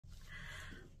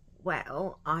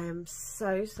Well, I am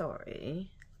so sorry.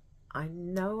 I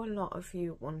know a lot of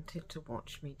you wanted to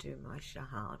watch me do my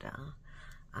Shahada.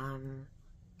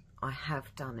 I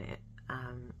have done it.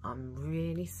 I'm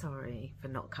really sorry for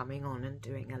not coming on and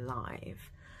doing a live,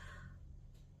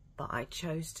 but I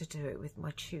chose to do it with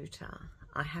my tutor.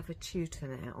 I have a tutor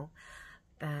now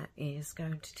that is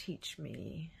going to teach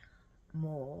me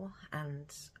more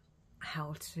and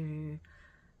how to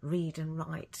read and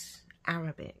write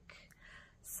Arabic.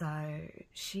 So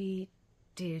she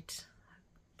did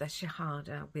the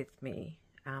Shahada with me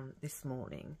this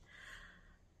morning.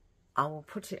 I will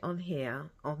put it on here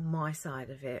on my side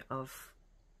of it, of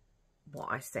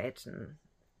what I said and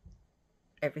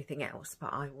everything else,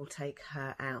 but I will take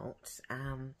her out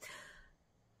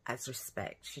as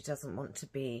respect. She doesn't want to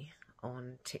be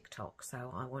on TikTok,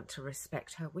 so I want to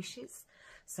respect her wishes.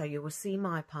 So you will see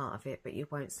my part of it, but you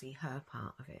won't see her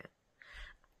part of it.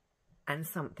 And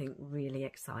something really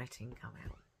exciting come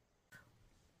out.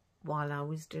 While I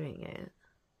was doing it,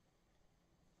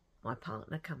 my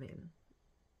partner come in,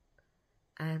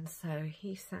 and so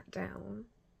he sat down,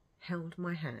 held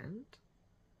my hand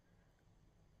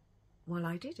while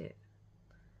I did it,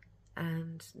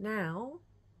 and now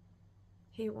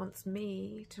he wants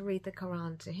me to read the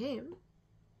Quran to him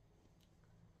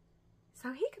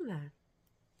so he can learn,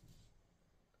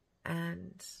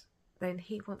 and then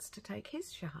he wants to take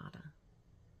his Shahada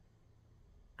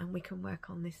and we can work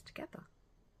on this together.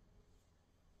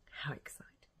 How exciting.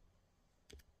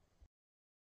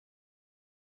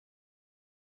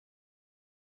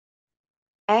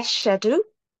 أشهد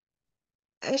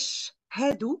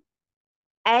أشهد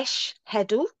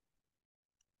أشهد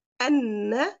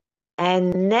أن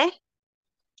أن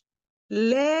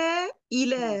لا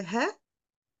إله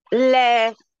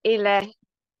لا إله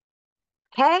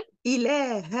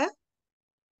إله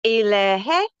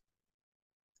إله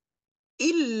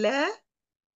إلا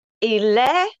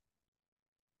إلا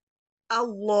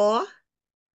الله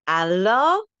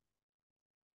الله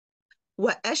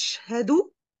وأشهد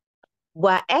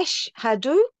وأشهد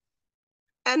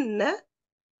أن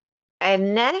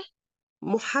أن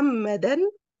محمدا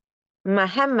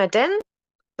محمدا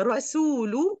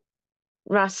رسول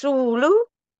رسول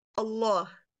الله.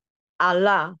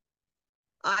 Allah.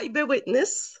 I bear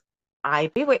witness I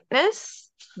be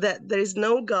witness that there is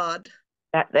no God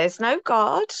that there's no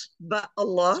God but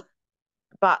Allah,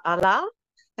 but Allah,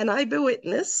 and I bear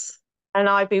witness and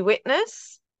I be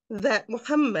witness that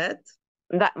Muhammad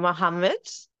that Muhammad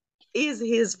is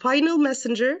his final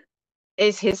messenger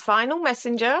is his final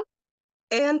messenger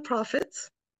and prophet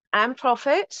and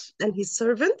prophet and his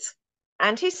servant,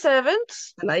 and his servant,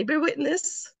 and I bear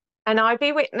witness and I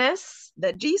be witness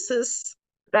that Jesus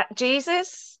that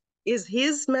Jesus is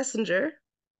his messenger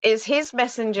is his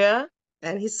messenger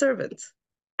and his servant.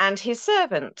 and his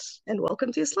servant. And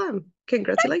welcome to Islam.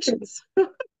 Congratulations. You've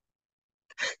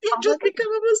Oh, just become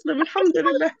a Muslim,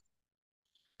 alhamdulillah.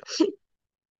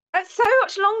 it's so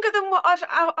much longer than what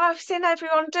I've seen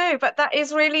everyone do, but that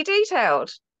is really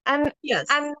detailed. And Yes.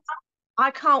 and I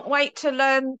can't wait to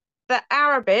learn the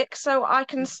Arabic so I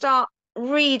can start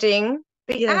reading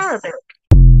the Yes.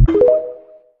 Arabic.